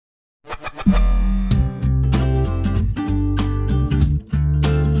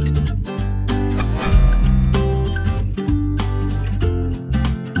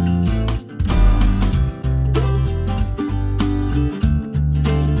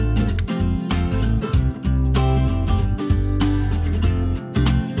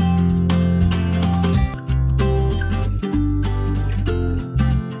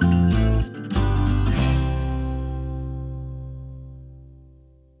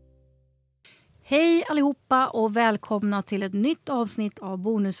Hej allihopa och välkomna till ett nytt avsnitt av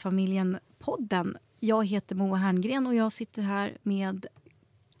Bonusfamiljen-podden. Jag heter Moa Herngren och jag sitter här med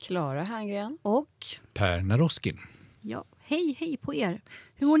Klara Herngren och Per Naroskin. Ja, hej på er.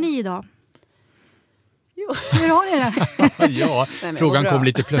 Hur mår ni idag? Jo. Hur har ni det? Ja, frågan kom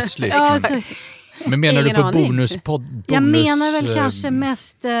lite plötsligt. Ja, alltså, men menar ingen du på aning. bonus? jag menar väl kanske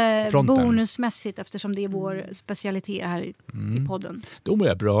mest fronten. bonusmässigt eftersom det är vår specialitet här i podden. Då mår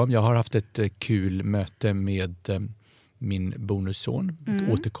jag bra. Jag har haft ett kul möte med min bonusson. Ett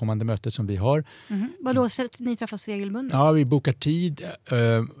återkommande möte som vi har. Vadå, så ni träffas regelbundet? Ja, vi bokar tid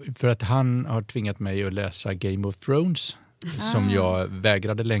för att han har tvingat mig att läsa Game of Thrones som jag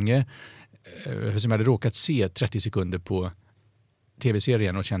vägrade länge. Som jag hade råkat se 30 sekunder på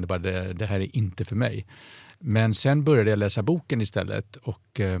tv-serien och kände bara det här är inte för mig. Men sen började jag läsa boken istället och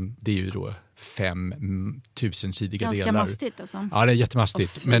det är ju då 5000-sidiga delar. Ganska mastigt alltså. Ja, det är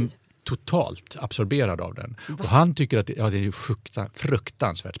jättemastigt. Men totalt absorberad av den. Och han tycker att det är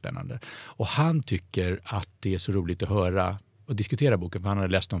fruktansvärt spännande. Och han tycker att det är så roligt att höra och diskutera boken för han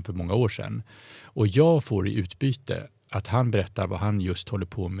hade läst den för många år sedan. Och jag får i utbyte att han berättar vad han just håller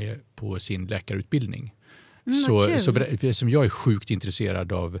på med på sin läkarutbildning. Som jag är sjukt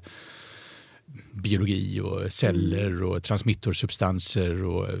intresserad av biologi och celler och transmittorsubstanser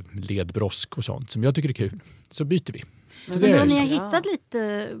och ledbrosk och sånt som jag tycker är kul. Så byter vi. Så ni har hittat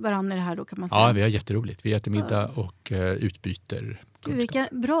lite varandra i det här då kan man säga. Ja, vi har jätteroligt. Vi äter middag och utbyter kunskap. Vilka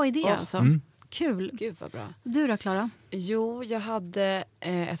bra idé alltså. Kul. Gud vad bra. Du då, Klara? Jo, jag hade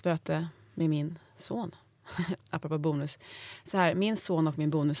ett möte med min son. Apropå bonus. Så här, min son och min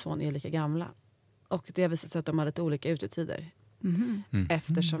bonusson är lika gamla. Och det har visat sig att de har lite olika utetider.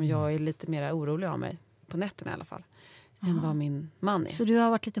 Eftersom jag är lite mer orolig av mig. På nätterna i alla fall. Än vad min man är. Så du har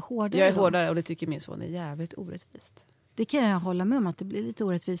varit lite hårdare? Jag är hårdare och det tycker min son är jävligt orättvist. Det kan jag hålla med om att det blir lite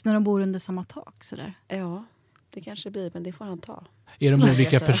orättvist när de bor under samma tak. Sådär. Ja, det kanske blir, men det får han ta. Är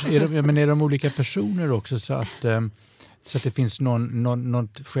de olika personer också så att det finns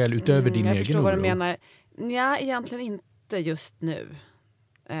något skäl utöver din egen oro? Jag förstår vad du menar. Ja, egentligen inte just nu.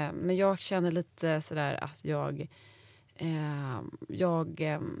 Men jag känner lite sådär att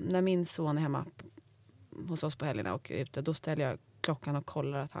när min son är hemma hos oss på helgerna och är ute, då ställer jag klockan och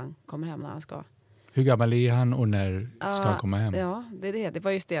kollar att han kommer hem när han ska. Hur gammal är han och när ska han komma hem? Ja, det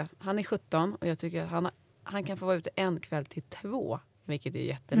var just det. Han är 17 och jag tycker att han kan få vara ute en kväll till 2, vilket är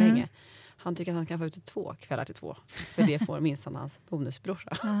jättelänge. Han tycker att han kan få ute 2 kvällar till 2. För det får minsann hans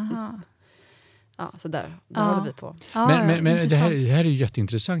bonusbrorsa. Ja, så där håller vi på. Men det här är ju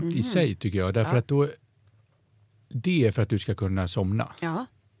jätteintressant i sig tycker jag. Därför att då, det är för att du ska kunna somna. Ja.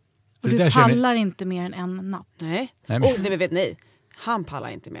 Och du pallar inte mer än en natt. Nej. Nej. Han pallar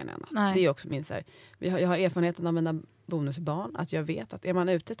inte mer än en natt. Nej. Det är också min så här. Jag har erfarenheten av mina bonusbarn. Att jag vet att är man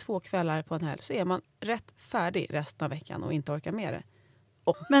ute 2 kvällar på en helg så är man rätt färdig resten av veckan och inte orkar med det.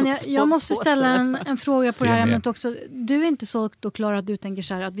 Men jag måste ställa en fråga på det här ämnet också. Du är inte så då klar att du tänker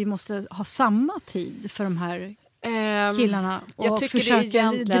så här att vi måste ha samma tid för de här killarna och jag tycker försöka det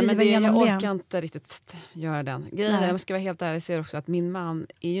är egentligen, men jag orkar inte riktigt göra den grejen. Nej. Jag ska vara helt ärlig, ser också att min man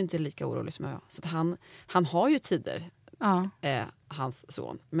är ju inte lika orolig som jag. Så att han har ju tider, hans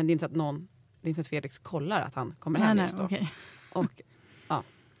son. Men det är inte att Felix kollar att han kommer hem just då. Okay. Och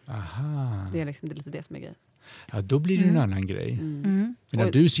det är liksom det är lite det som är grejen. Ja, då blir det en annan grej. Men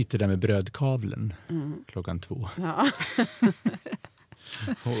när du sitter där med brödkavlen klockan 2. Ja.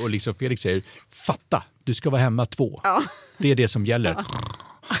 och liksom Felix säger, fatta, du ska vara hemma 2. Ja. Det är det som gäller.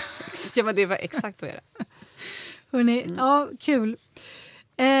 Ja, men det var exakt så är det. Hörrni, kul.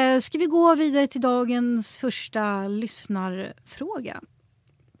 Ska vi gå vidare till dagens första lyssnarfråga?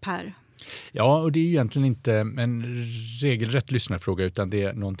 Per? Ja, och det är ju egentligen inte en regelrätt lyssnarfråga utan det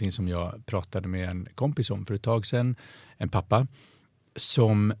är någonting som jag pratade med en kompis om för ett tag sedan. En pappa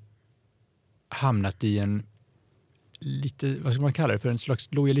som hamnat i en lite, vad ska man kalla det, för en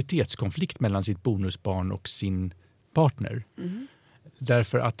slags lojalitetskonflikt mellan sitt bonusbarn och sin partner.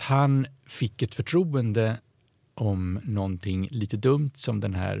 Därför att han fick ett förtroende om någonting lite dumt som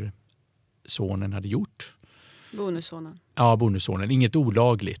den här sonen hade gjort. Bonussonen. Ja, bonussonen. Inget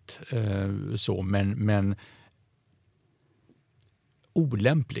olagligt så, men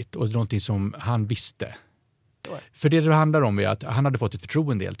olämpligt och någonting som han visste. För det handlar om är att han hade fått ett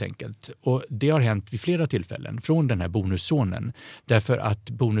förtroende helt enkelt. Och det har hänt vid flera tillfällen från den här bonussonen. Därför att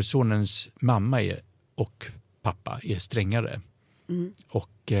bonussonens mamma och pappa är strängare.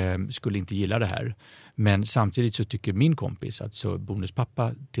 Och skulle inte gilla det här. Men samtidigt så tycker min kompis, alltså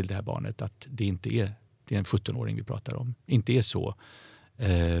bonuspappa till det här barnet, att det inte är, det är en 17-åring vi pratar om, inte är så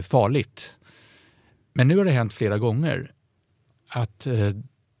farligt. Men nu har det hänt flera gånger att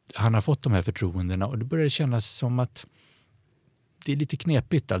han har fått de här förtroendena och det börjar kännas som att det är lite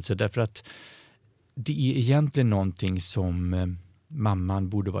knepigt alltså, därför att det är egentligen någonting som mamman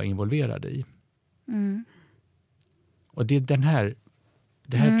borde vara involverad i. Och det är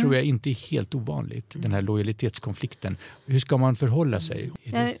det här tror jag inte är helt ovanligt, den här lojalitetskonflikten. Hur ska man förhålla sig?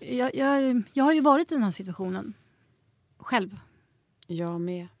 Jag har ju varit i den här situationen själv. Jag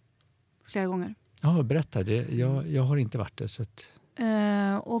med. Flera gånger. Ja, berätta det. Jag har inte varit det. Så att...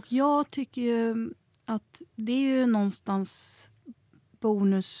 och jag tycker ju att det är ju någonstans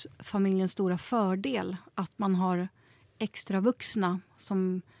bonusfamiljens stora fördel att man har extra vuxna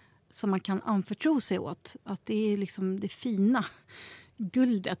som man kan anförtro sig åt. Att det är liksom det fina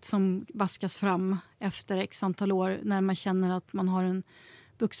guldet som vaskas fram efter x antal år när man känner att man har en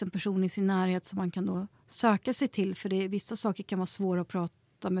vuxen person i sin närhet som man kan då söka sig till. För vissa saker kan vara svåra att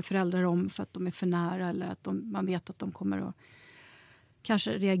prata med föräldrar om för att de är för nära eller att man vet att de kommer att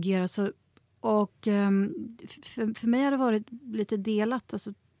kanske reagera. Och för mig har det varit lite delat.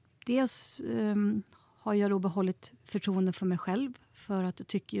 Alltså, dels har jag då behållit förtroende för mig själv för att jag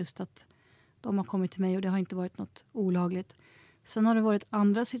tycker just att de har kommit till mig och det har inte varit något olagligt. Sen har det varit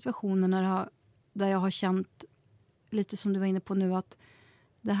andra situationer där jag har känt, lite som du var inne på nu, att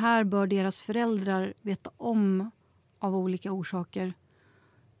det här bör deras föräldrar veta om av olika orsaker.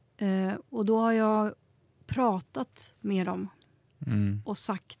 Och då har jag pratat med dem och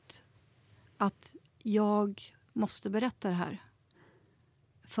sagt att jag måste berätta det här.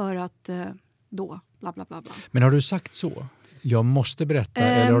 För att då, bla bla bla bla. Men har du sagt så? Jag måste berätta,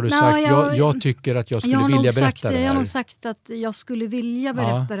 eller har du sagt jag tycker att jag skulle vilja berätta det här? Jag har nog sagt att jag skulle vilja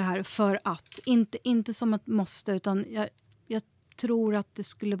berätta det här för att. Inte som ett måste, utan jag tror att det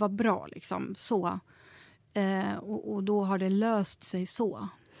skulle vara bra. Liksom, så. Och då har det löst sig så.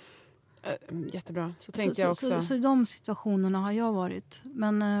 Jättebra, så tänkte jag också. Så i de situationerna har jag varit.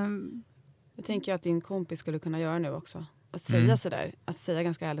 Men, jag tänker att din kompis skulle kunna göra nu också. Att säga sådär, att säga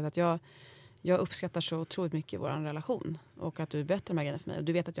ganska ärligt att jag uppskattar så otroligt mycket vår relation. Och att du berättar de här grejerna för mig. Och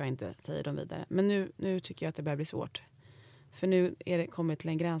du vet att jag inte säger dem vidare. Men nu tycker jag att det börjar bli svårt. För nu är det kommit till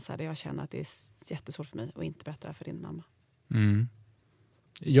en gräns här där jag känner att det är jättesvårt för mig att inte berätta för din mamma.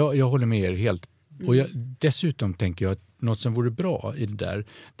 Jag håller med er helt. Och dessutom tänker jag att något som vore bra i det där,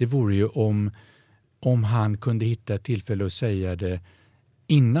 det vore ju om han kunde hitta ett tillfälle att säga det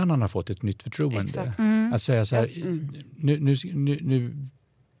innan han har fått ett nytt förtroende. Att säga så här, nu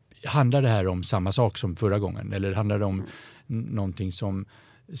handlar det här om samma sak som förra gången? Eller handlar det om någonting som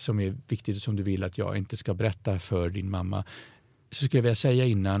är viktigt och som du vill att jag inte ska berätta för din mamma? Så skulle jag vilja säga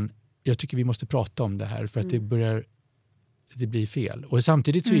innan, jag tycker vi måste prata om det här för att det blir fel. Och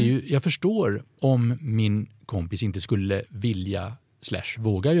samtidigt så är jag förstår om min kompis inte skulle vilja /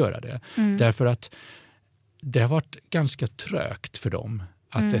 våga göra det. Därför att det har varit ganska trögt för dem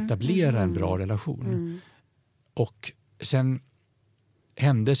att etablera en bra relation. Och sen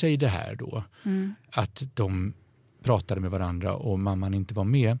hände sig det här då att de pratade med varandra och mamman inte var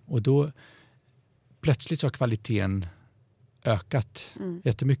med. Och då plötsligt så har kvaliteten ökat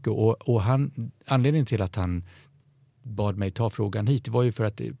jättemycket. Och anledningen till att han bad mig ta frågan hit var ju för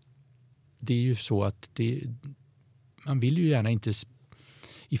att det är ju så att man vill ju gärna inte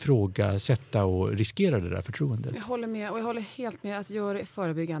ifrågasätta och riskera det där förtroendet. Jag håller med, och jag håller helt med att göra det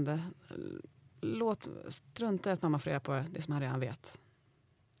förebyggande. Strunta att mamma får reda på det som han redan vet.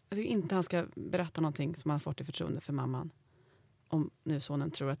 Jag tycker inte han ska berätta någonting som han fått i förtroende för mamman. Om nu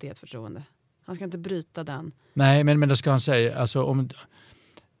sonen tror att det är ett förtroende. Han ska inte bryta den. Nej, men det ska han säga. Alltså,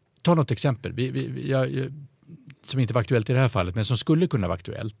 ta något exempel. Som inte var aktuellt i det här fallet, men som skulle kunna vara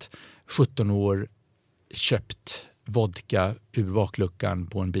aktuellt. 17 år, köpt vodka ur bakluckan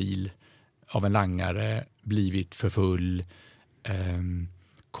på en bil av en langare, blivit för full,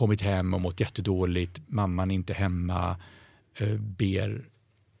 kommit hem och mått jättedåligt, mamman inte hemma, ber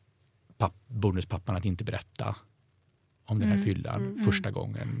bonuspappan att inte berätta om den här fyllan första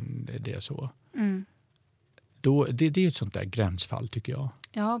gången det är så. Då, det är ett sånt där gränsfall tycker jag.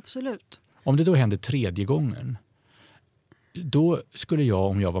 Ja, absolut. Om det då händer 3:e gången, då skulle jag,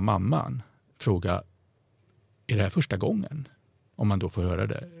 om jag var mamman, fråga, är det här första gången? Om man då får höra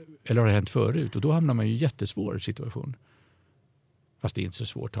det. Eller har det hänt förut? Och då hamnar man ju i en jättesvår situation. Fast det är inte så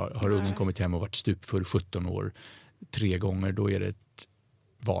svårt. Har ungen kommit hem och varit stupfull 17 år 3 gånger, då är det ett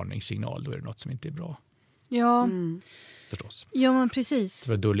varningssignal. Då är det något som inte är bra. Ja. Förstås. Ja, men precis. Det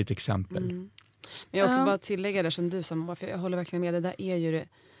var ett dåligt exempel. Men jag också bara tillägga det som du sa, för jag håller verkligen med. Det där är ju det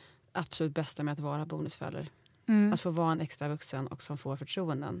absolut bästa med att vara bonusförälder. Att få vara en extra vuxen och som får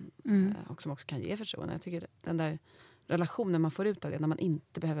förtroenden. Och som också kan ge förtroenden. Jag tycker den där relationen man får ut av det, när man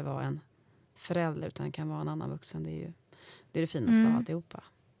inte behöver vara en förälder utan kan vara en annan vuxen, det är det finaste av alltihopa.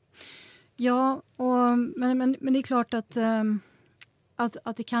 Ja, men det är klart att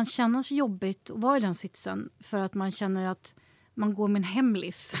det kan kännas jobbigt att vara i den sitsen, för att man känner att man går med en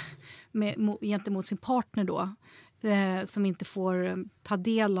hemlis gentemot sin partner då, som inte får ta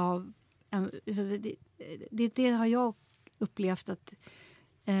del av det har jag upplevt att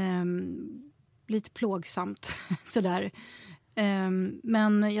lite plågsamt sådär.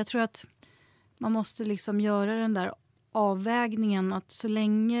 Men jag tror att man måste liksom göra den där avvägningen, att så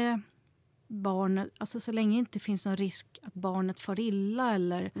länge så länge det inte finns någon risk att barnet far illa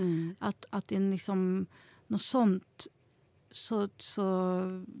eller att det är liksom något sånt, så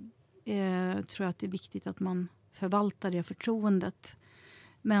tror jag att det är viktigt att man förvaltar det förtroendet.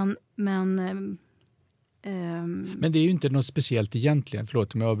 Men det är ju inte något speciellt egentligen,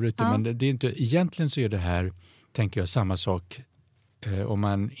 förlåt om jag avbryter, men det är inte, egentligen så är det här, tänker jag, samma sak om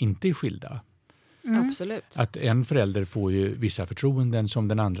man inte är skilda. Absolut. Att en förälder får ju vissa förtroenden som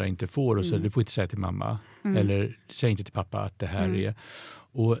den andra inte får, och så du får inte säga till mamma eller säg inte till pappa att det här är.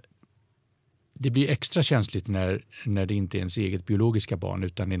 Och det blir extra känsligt när det inte är ens eget biologiska barn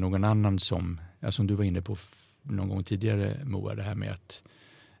utan det är någon annan som du var inne på någon gång tidigare, Moa, det här med att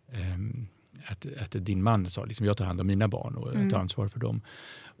din man sa liksom, jag tar hand om mina barn och jag tar ansvar för dem.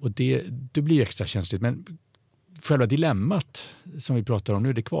 Och det blir extra känsligt, men själva dilemmat som vi pratar om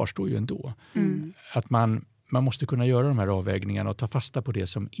nu, det kvarstår ju ändå. Att man måste kunna göra de här avvägningarna och ta fasta på det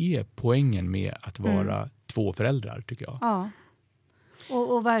som är poängen med att vara 2 föräldrar, tycker jag. Ja,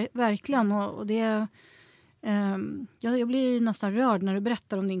 och verkligen. Och det, jag blir nästan rörd när du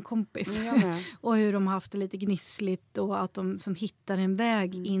berättar om din kompis. Och hur de har haft det lite gnissligt och att de som hittar en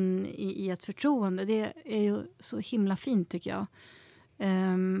väg in i ett förtroende. Det är ju så himla fint, tycker jag.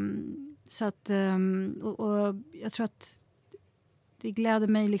 Så att, och jag tror att det gläder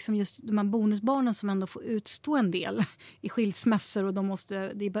mig liksom just de här bonusbarnen som ändå får utstå en del i skilsmässor, och det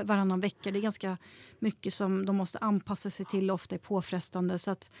är varannan vecka. Det är ganska mycket som de måste anpassa sig till och ofta är påfrestande.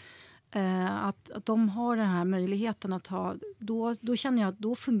 Så att de har den här möjligheten att ha, då känner jag att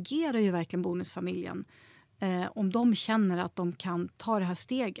då fungerar ju verkligen bonusfamiljen. Om de känner att de kan ta det här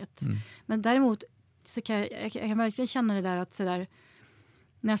steget. Men däremot så kan jag verkligen känna det där att sådär,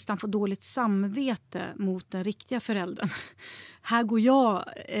 nästan få dåligt samvete mot den riktiga föräldern. Här går jag,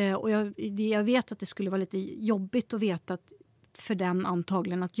 och jag vet att det skulle vara lite jobbigt att veta att för den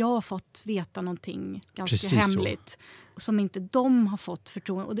antagligen att jag har fått veta någonting ganska precis hemligt som inte de har fått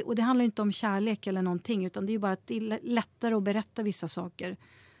förtroende. Och det handlar inte om kärlek eller någonting, utan det är ju bara att det är lättare att berätta vissa saker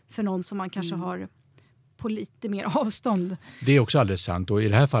för någon som man kanske har på lite mer avstånd. Det är också alldeles sant, och i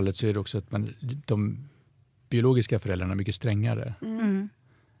det här fallet så är det också att de biologiska föräldrarna är mycket strängare.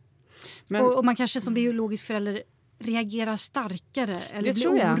 Men, och man kanske som biologisk förälder reagerar starkare eller blir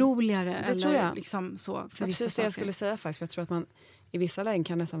oroligare. Det tror jag. Liksom så för vissa saker. Jag skulle säga faktiskt, för jag tror att man i vissa lägen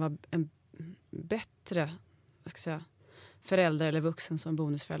kan nästan vara en bättre förälder eller vuxen som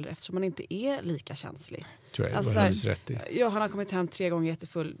bonusförälder, eftersom man inte är lika känslig. Tror jag var alldeles rätt i. Ja, han har kommit hem 3 gånger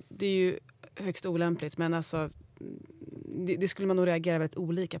jättefull. Det är ju högst olämpligt, men alltså det skulle man nog reagera väldigt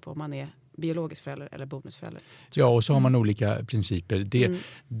olika på om man är biologisk förälder eller bonusförälder. Ja, och så har man olika principer.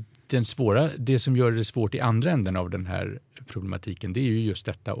 Det som gör det svårt i andra änden av den här problematiken, det är ju just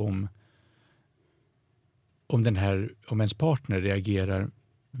detta om ens partner reagerar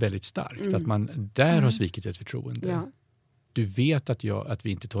väldigt starkt. Att man där har svikit ett förtroende. Ja. Du vet att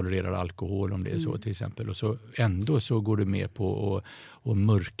vi inte tolererar alkohol om det är så till exempel. Och så ändå så går du med på att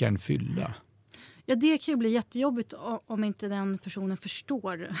mörka en fylla. Ja, det kan ju bli jättejobbigt om inte den personen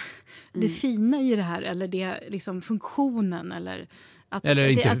förstår det fina i det här, eller det liksom funktionen, eller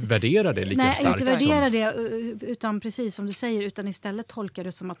inte värdera det lika starkt. Nej, inte värdera det, utan precis som du säger, utan istället tolka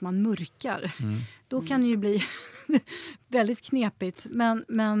det som att man mörkar. Då kan det ju bli väldigt knepigt. Men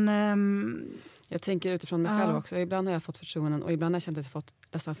jag tänker utifrån mig själv också. Ibland har jag fått förtroenden och ibland har jag känt att jag fått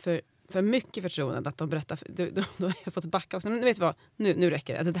nästan för mycket förtroenden, att de berättar. Då har jag fått backa också. Men vet du vad? Nu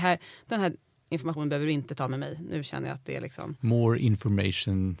räcker det. Alltså den här informationen behöver du inte ta med mig. Nu känner jag att det är liksom... More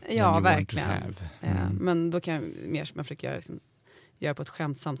information than you verkligen. want to have. Men då kan jag mer som jag försöker göra på ett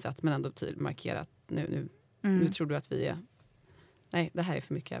skämtsamt sätt, men ändå tydligt markera att nu tror du att vi är... Nej, det här är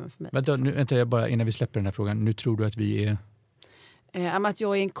för mycket även för mig. Vänta, innan vi släpper den här frågan. Nu tror du att vi är... Att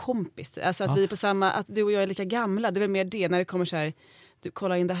jag är en kompis. Alltså att vi är på samma, att du och jag är lika gamla. Det är väl mer det när det kommer så här, du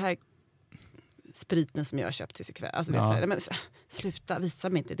kollar in det här spriten som jag har köpt till ikväll. Alltså, men sluta, visa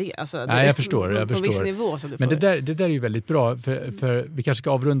mig inte det. Alltså, nej, jag förstår. På viss nivå som du får. Men det där är ju väldigt bra, för vi kanske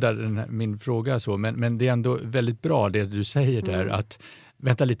ska avrunda min fråga så, men det är ändå väldigt bra det du säger där, att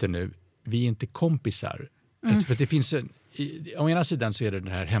vänta lite nu, vi är inte kompisar. Alltså, för det finns å ena sidan så är det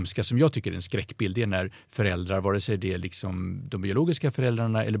här hemska som jag tycker är en skräckbild, det är när föräldrar, vare sig det är liksom de biologiska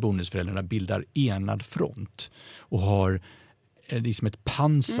föräldrarna eller bonusföräldrarna, bildar enad front och har liksom ett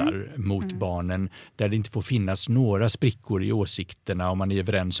pansar mot barnen, där det inte får finnas några sprickor i åsikterna om man är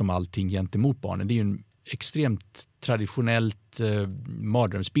överens om allting gentemot barnen. Det är ju en extremt traditionellt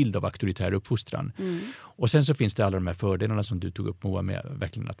mardrömsbild av auktoritär uppfostran. Och sen så finns det alla de här fördelarna som du tog upp, Moa, med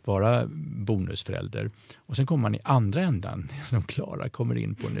verkligen att vara bonusförälder. Och sen kommer man i andra ändan, som Klara kommer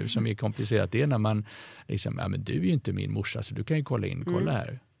in på nu, som är komplicerat. Det är när man liksom, men du är ju inte min morsa så du kan ju kolla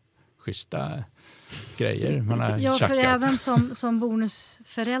här. Schyssta grejer man har ja, tjackat. för även som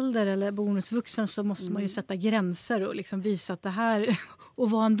bonusförälder eller bonusvuxen så måste man ju sätta gränser och liksom visa att det här, och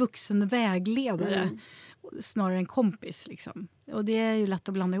vara en vuxen vägledare snarare än kompis liksom. Och det är ju lätt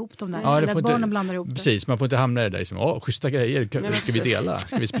att blanda ihop dem där. Ja, eller barnen blandar ihop det. Precis, man får inte hamna i det där liksom, schyssta grejer, ska vi dela?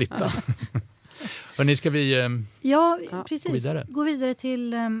 Ska vi splitta? Hörrni, ska vi precis. Gå vidare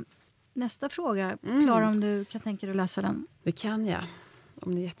till nästa fråga. Klara, om du kan tänka dig att läsa den. Det kan jag.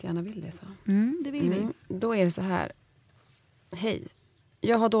 Om ni jättegärna vill det så. Det vill vi. Då är det så här. Hej.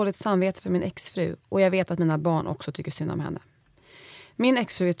 Jag har dåligt samvete för min exfru och jag vet att mina barn också tycker synd om henne. Min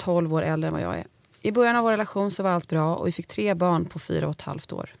exfru är 12 år äldre än vad jag är. I början av vår relation så var allt bra och vi fick 3 barn på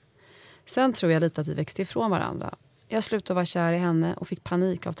 4,5 år. Sen tror jag lite att vi växte ifrån varandra. Jag slutade vara kär i henne och fick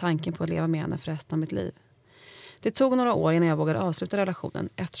panik av tanken på att leva med henne för resten av mitt liv. Det tog några år innan jag vågade avsluta relationen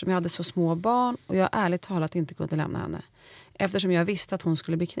eftersom jag hade så små barn och jag ärligt talat inte kunde lämna henne. Eftersom jag visste att hon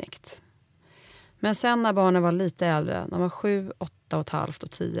skulle bli knäckt. Men sen när barnen var lite äldre, de var 7, 8,5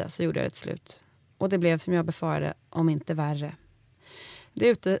 och 10, så gjorde jag ett slut. Och det blev som jag befarade, om inte värre.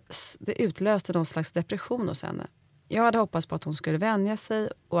 Det utlöste någon slags depression hos henne. Jag hade hoppats på att hon skulle vänja sig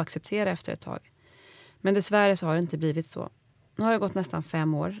och acceptera efter ett tag. Men dessvärre så har det inte blivit så. Nu har det gått nästan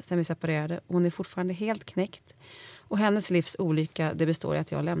 5 år sedan vi separerade och hon är fortfarande helt knäckt. Och hennes livs olycka, det består i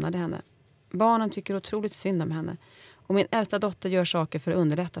att jag lämnade henne. Barnen tycker otroligt synd om henne. Och min äldsta dotter gör saker för att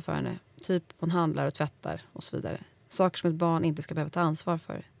underlätta för henne. Typ hon handlar och tvättar och så vidare. Saker som ett barn inte ska behöva ta ansvar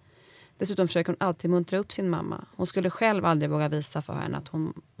för. Dessutom försöker hon alltid muntra upp sin mamma. Hon skulle själv aldrig våga visa för henne att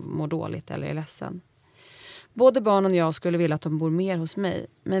hon mår dåligt eller är ledsen. Både barnen och jag skulle vilja att de bor mer hos mig.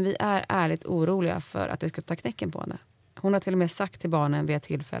 Men vi är ärligt oroliga för att det ska ta knäcken på henne. Hon har till och med sagt till barnen vid ett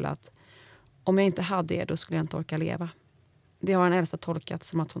tillfälle att om jag inte hade er då skulle jag inte orka leva. Det har en äldsta tolkat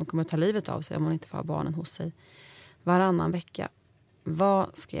som att hon kommer att ta livet av sig om hon inte får ha barnen hos sig. Varannan vecka.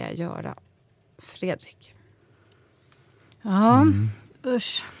 Vad ska jag göra? Fredrik. Ja,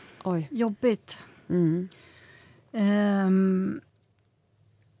 usch. Oj. Jobbigt.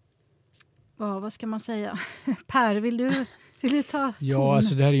 Vad ska man säga? Per, vill du ta ton? Ja,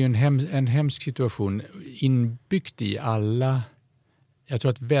 alltså det här är ju en hemsk situation. Inbyggt i alla... Jag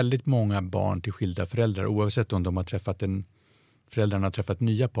tror att väldigt många barn till skilda föräldrar, oavsett om de har föräldrarna har träffat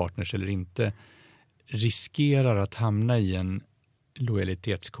nya partners eller inte, riskerar att hamna i en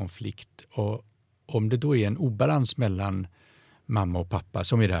lojalitetskonflikt. Och om det då är en obalans mellan mamma och pappa,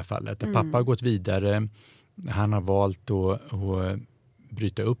 som i det här fallet, där pappa har gått vidare, han har valt att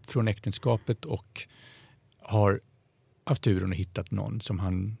bryta upp från äktenskapet och har haft turen och hittat någon som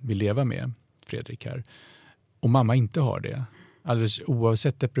han vill leva med, Fredrik här. Och mamma inte har det. Alldeles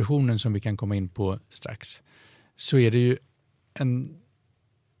oavsett depressionen som vi kan komma in på strax, så är det ju en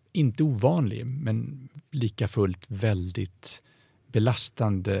inte ovanlig men lika fullt väldigt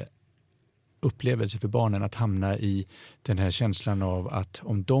belastande upplevelse för barnen att hamna i den här känslan av att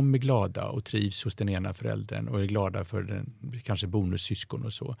om de är glada och trivs hos den ena föräldern och är glada för den kanske bonussyskon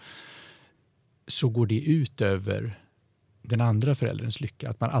och så går det ut över den andra förälderns lycka.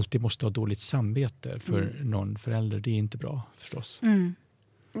 Att man alltid måste ha dåligt samvete för någon förälder. Det är inte bra förstås.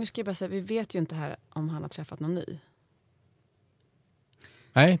 Nu ska jag bara säga, vi vet ju inte här om han har träffat någon ny.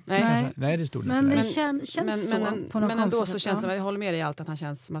 Nej, det stod inte. Men det känns så på något men ändå så sätt, känns det, jag håller med dig i allt, att han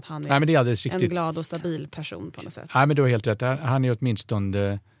känns som att han är, men det är alldeles riktigt. En glad och stabil person på något sätt. Nej, men du har helt rätt. Han är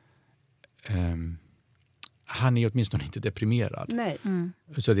åtminstone inte deprimerad. Nej.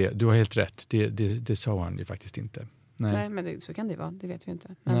 Så du har helt rätt. Det sa han ju faktiskt inte. Nej, men så kan det vara. Det vet vi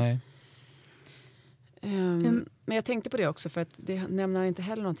inte. Men, nej. Men jag tänkte på det också, för att det nämner inte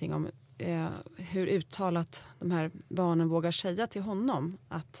heller någonting om hur uttalat de här barnen vågar säga till honom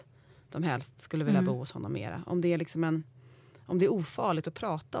att de helst skulle vilja bo hos honom mera. Om det är liksom om det är ofarligt att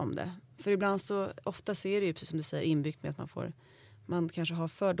prata om det. För ibland så, ofta så är det ju precis som du säger inbyggt med att man kanske har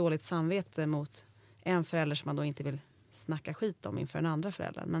för dåligt samvete mot en förälder som man då inte vill snacka skit om inför den andra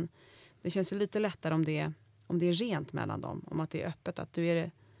föräldern. Men det känns ju lite lättare om det är rent mellan dem. Om att det är öppet, att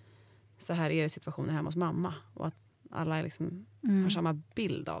så här är det situationen hemma hos mamma. Och att alla är liksom, har samma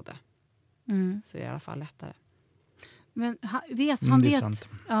bild av det. Så är det i alla fall lättare. Men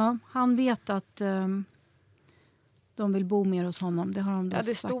han vet att de vill bo mer hos honom. Det har de det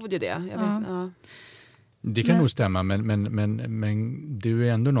stod ju det. Jag vet, ja. Det kan nog stämma, men du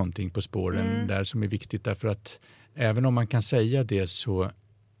är ändå någonting på spåren där som är viktigt. Därför att även om man kan säga det så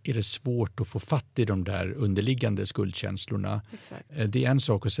är det svårt att få fatt i de där underliggande skuldkänslorna. Exakt. Det är en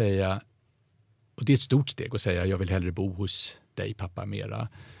sak att säga, och det är ett stort steg att säga jag vill hellre bo hos dig pappa mera.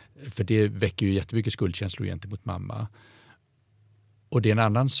 För det väcker ju jättemycket skuldkänslor gentemot mamma. Och det är en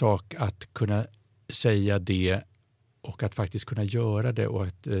annan sak att kunna säga det och att faktiskt kunna göra det och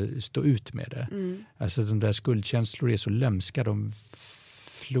att stå ut med det. Alltså de där skuldkänslor är så lömska, de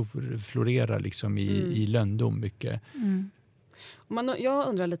florerar liksom i löndom mycket. Jag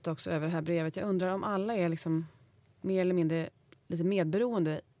undrar lite också över det här brevet. Jag undrar om alla är liksom mer eller mindre lite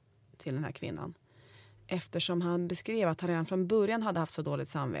medberoende till den här kvinnan. Eftersom han beskrev att han redan från början hade haft så dåligt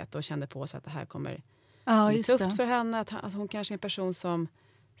samvete och kände på sig att det här kommer bli tufft för henne. Att hon kanske är en person som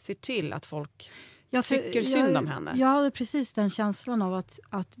ser till att folk tycker synd om henne. Jag hade precis den känslan av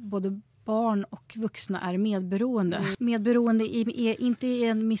att både barn och vuxna är medberoende. Medberoende inte i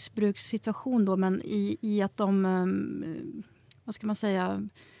en missbrukssituation då, men i att de, vad ska man säga,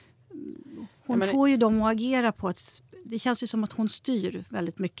 hon får ju dem att agera på ett... Det känns ju som att hon styr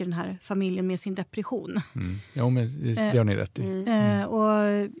väldigt mycket den här familjen med sin depression. Ja, men det har ni rätt i.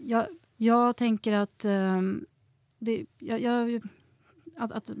 Och jag tänker att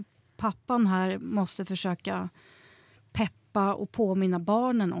att pappan här måste försöka peppa och påminna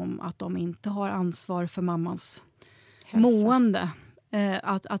barnen om att de inte har ansvar för mammans mående. Det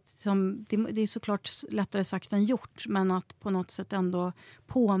är såklart lättare sagt än gjort, men att på något sätt ändå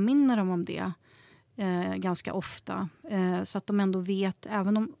påminna dem om det ganska ofta. Så att de ändå vet,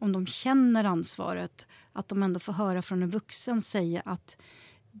 även om de känner ansvaret, att de ändå får höra från en vuxen säga att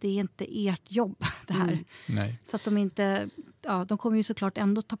det är inte ert jobb det här. Nej. Så att de inte, de kommer ju såklart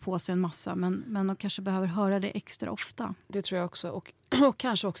ändå ta på sig en massa, men de kanske behöver höra det extra ofta. Det tror jag också. Och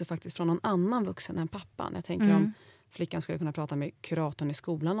kanske också faktiskt från någon annan vuxen än pappan. Jag tänker om flickan skulle kunna prata med kuratorn i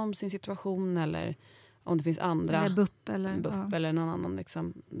skolan om sin situation, eller om det finns andra. Eller BUP eller någon annan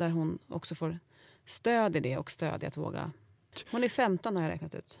liksom, där hon också får stöd i det och stöd i att våga. Hon är 15 har jag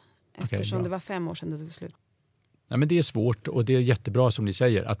räknat ut. Eftersom det var 5 år sedan det tog slut. Ja, men det är svårt och det är jättebra som ni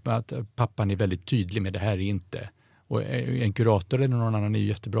säger att pappan är väldigt tydlig med det här är inte. Och en kurator eller någon annan är ju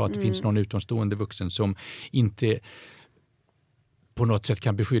jättebra att det finns någon utomstående vuxen som inte på något sätt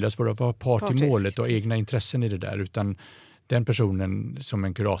kan beskyllas för att vara part i målet och egna intressen i det där, utan den personen som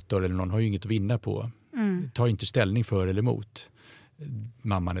en kurator eller någon har ju inget att vinna på. Tar inte ställning för eller emot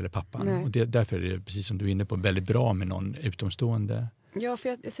mamman eller pappan. Nej. Och därför är det, precis som du är inne på, väldigt bra med någon utomstående. Ja, för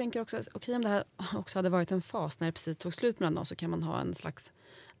jag tänker också, okej, om det här också hade varit en fas när det precis tog slut mellan dem, så kan man ha en slags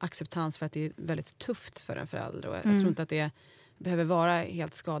acceptans för att det är väldigt tufft för en förälder. Och jag tror inte att det behöver vara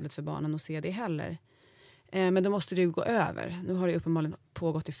helt skadligt för barnen att se det heller. Men då måste det ju gå över. Nu har det uppenbarligen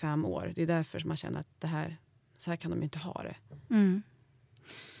pågått i 5 år. Det är därför som man känner att så här kan de ju inte ha det.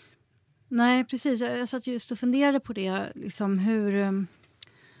 Nej, precis. Jag satt just och funderade på det. Liksom hur...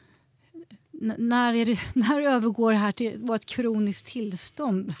 När övergår det här till att vara ett kroniskt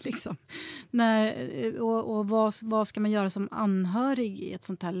tillstånd? Liksom? Och vad ska man göra som anhörig i ett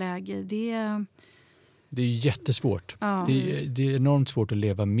sånt här läge? Det är jättesvårt. Ja. Det är enormt svårt att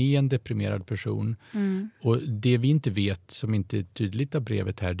leva med en deprimerad person. Och det vi inte vet, som inte är tydligt av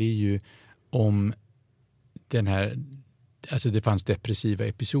brevet här, det är ju om den här... Alltså det fanns depressiva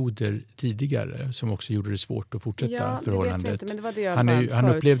episoder tidigare som också gjorde det svårt att fortsätta förhållandet. Det vet jag inte, men det var det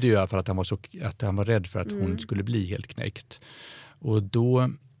han upplevde ju i alla fall att han var rädd för att hon skulle bli helt knäckt. Och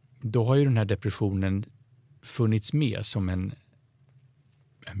då har ju den här depressionen funnits med som en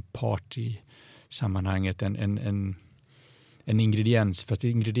part i sammanhanget, en ingrediens, fast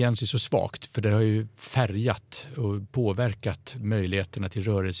ingrediens är så svagt för det har ju färgat och påverkat möjligheterna till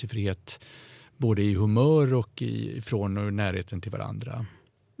rörelsefrihet både i humör och från och närheten till varandra.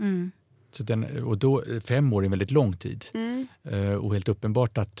 Så och då 5 år är en väldigt lång tid. Och helt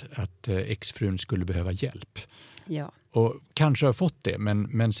uppenbart att exfrun skulle behöva hjälp. Ja. Och kanske har fått det,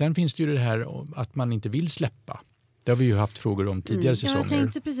 men sen finns det ju det här att man inte vill släppa. Det har vi ju haft frågor om tidigare säsonger. Jag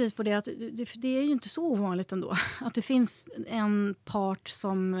tänkte precis på det, att det är ju inte så ovanligt ändå. Att det finns en part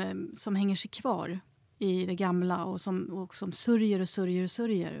som hänger sig kvar i det gamla och som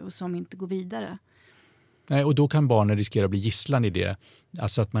sörjer och som inte går vidare. Nej, och då kan barnen riskera att bli gisslan i det.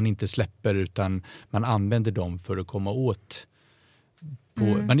 Alltså att man inte släpper utan man använder dem för att komma åt.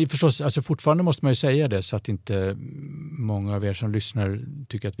 Men förstås, alltså fortfarande måste man ju säga det så att inte många av er som lyssnar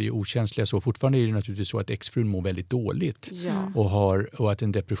tycker att vi är okänsliga. Så fortfarande är det naturligtvis så att exfrun mår väldigt dåligt och att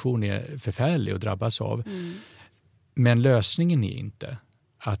en depression är förfärlig att drabbas av. Men lösningen är inte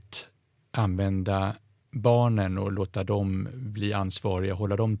att använda barnen och låta dem bli ansvariga,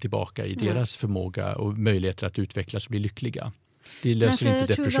 hålla dem tillbaka i deras förmåga och möjligheter att utvecklas och bli lyckliga. Det löser inte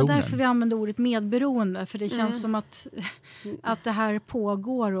depressionen. Jag tror det var därför vi använder ordet medberoende, för det känns som att det här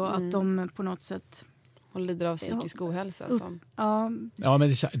pågår och att de på något sätt... Och lider av psykisk ohälsa. Ja, men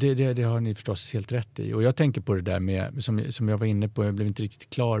det har ni förstås helt rätt i. Och jag tänker på det där med, som jag var inne på, jag blev inte riktigt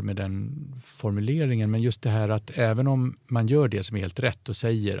klar med den formuleringen, men just det här att även om man gör det som är helt rätt och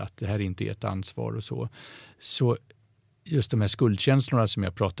säger att det här inte är ett ansvar och så just de här skuldkänslorna som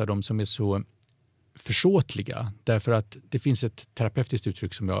jag pratade om som är så försåtliga, därför att det finns ett terapeutiskt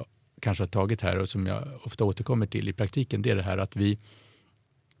uttryck som jag kanske har tagit här och som jag ofta återkommer till i praktiken, det är det här att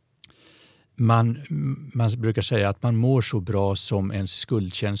man brukar säga att man mår så bra som ens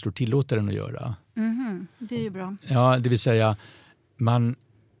skuldkänslor tillåter en att göra. Det är ju bra. Ja, det vill säga om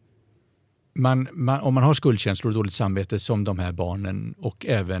man har skuldkänslor och dåligt samvete som de här barnen och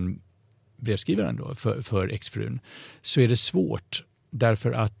även brevskrivaren då för exfrun, så är det svårt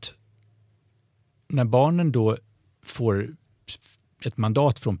därför att när barnen då får ett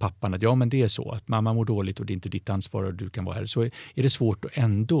mandat från pappan att men det är så att mamma mår dåligt och det är inte ditt ansvar och du kan vara här, så är det svårt att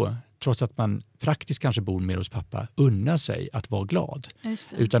ändå, trots att man praktiskt kanske bor mer hos pappa, unna sig att vara glad.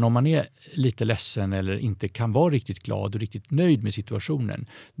 Utan om man är lite ledsen eller inte kan vara riktigt glad och riktigt nöjd med situationen,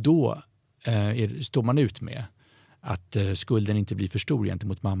 då står man ut med att skulden inte blir för stor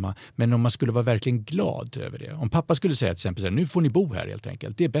gentemot mamma. Men om man skulle vara verkligen glad över det. Om pappa skulle säga till exempel, nu får ni bo här helt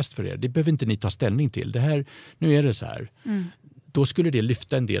enkelt. Det är bäst för er. Det behöver inte ni ta ställning till. Det här, nu är det så här. Då skulle det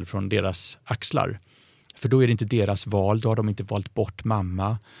lyfta en del från deras axlar. För då är det inte deras val. Då har de inte valt bort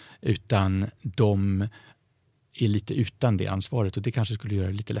mamma. Utan de är lite utan det ansvaret. Och det kanske skulle göra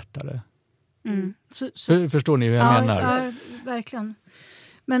det lite lättare. Förstår ni hur jag menar? Ja, verkligen.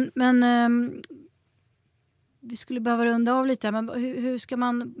 Men vi skulle behöva runda av lite. Men hur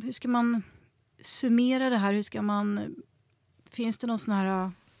ska man summera det här? Finns det någon sån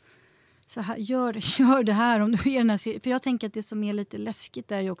här... Så här, gör det här om du är den här... För jag tänker att det som är lite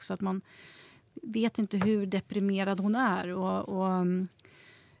läskigt är ju också att man vet inte hur deprimerad hon är.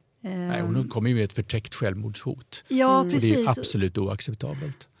 Nej, hon kommer ju med ett förtäckt självmordshot. Ja, precis. Och det är absolut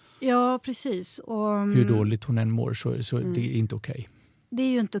oacceptabelt. Ja, precis. Hur dåligt hon än mår så det är inte okej. Det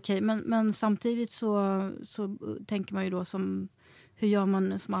är ju inte okej, men samtidigt så tänker man ju då som... Hur gör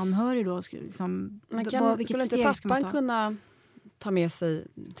man som anhörig då? Skulle inte pappan kunna ta med sig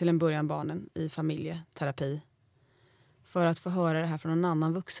till en början barnen i familjeterapi för att få höra det här från en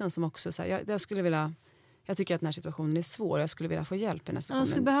annan vuxen som också säger jag tycker att den här situationen är svår, jag skulle vilja få hjälp i den här situationen. Jag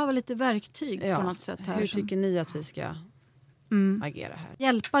skulle behöva lite verktyg på något sätt här. Hur tycker ni att vi ska agera här?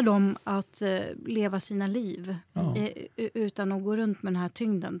 Hjälpa dem att leva sina liv utan att gå runt med den här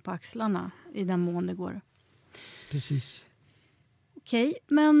tyngden på axlarna i den mån det går. Precis. Okej,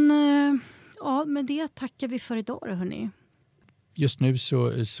 men med det tackar vi för idag då, hörni. Just nu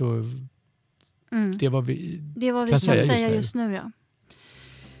så det var vi kan säga just nu, ja.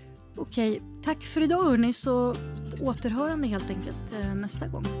 Okej, tack för idag, hörni, så återhörande helt enkelt nästa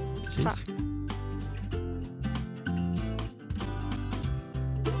gång. Precis. Tack.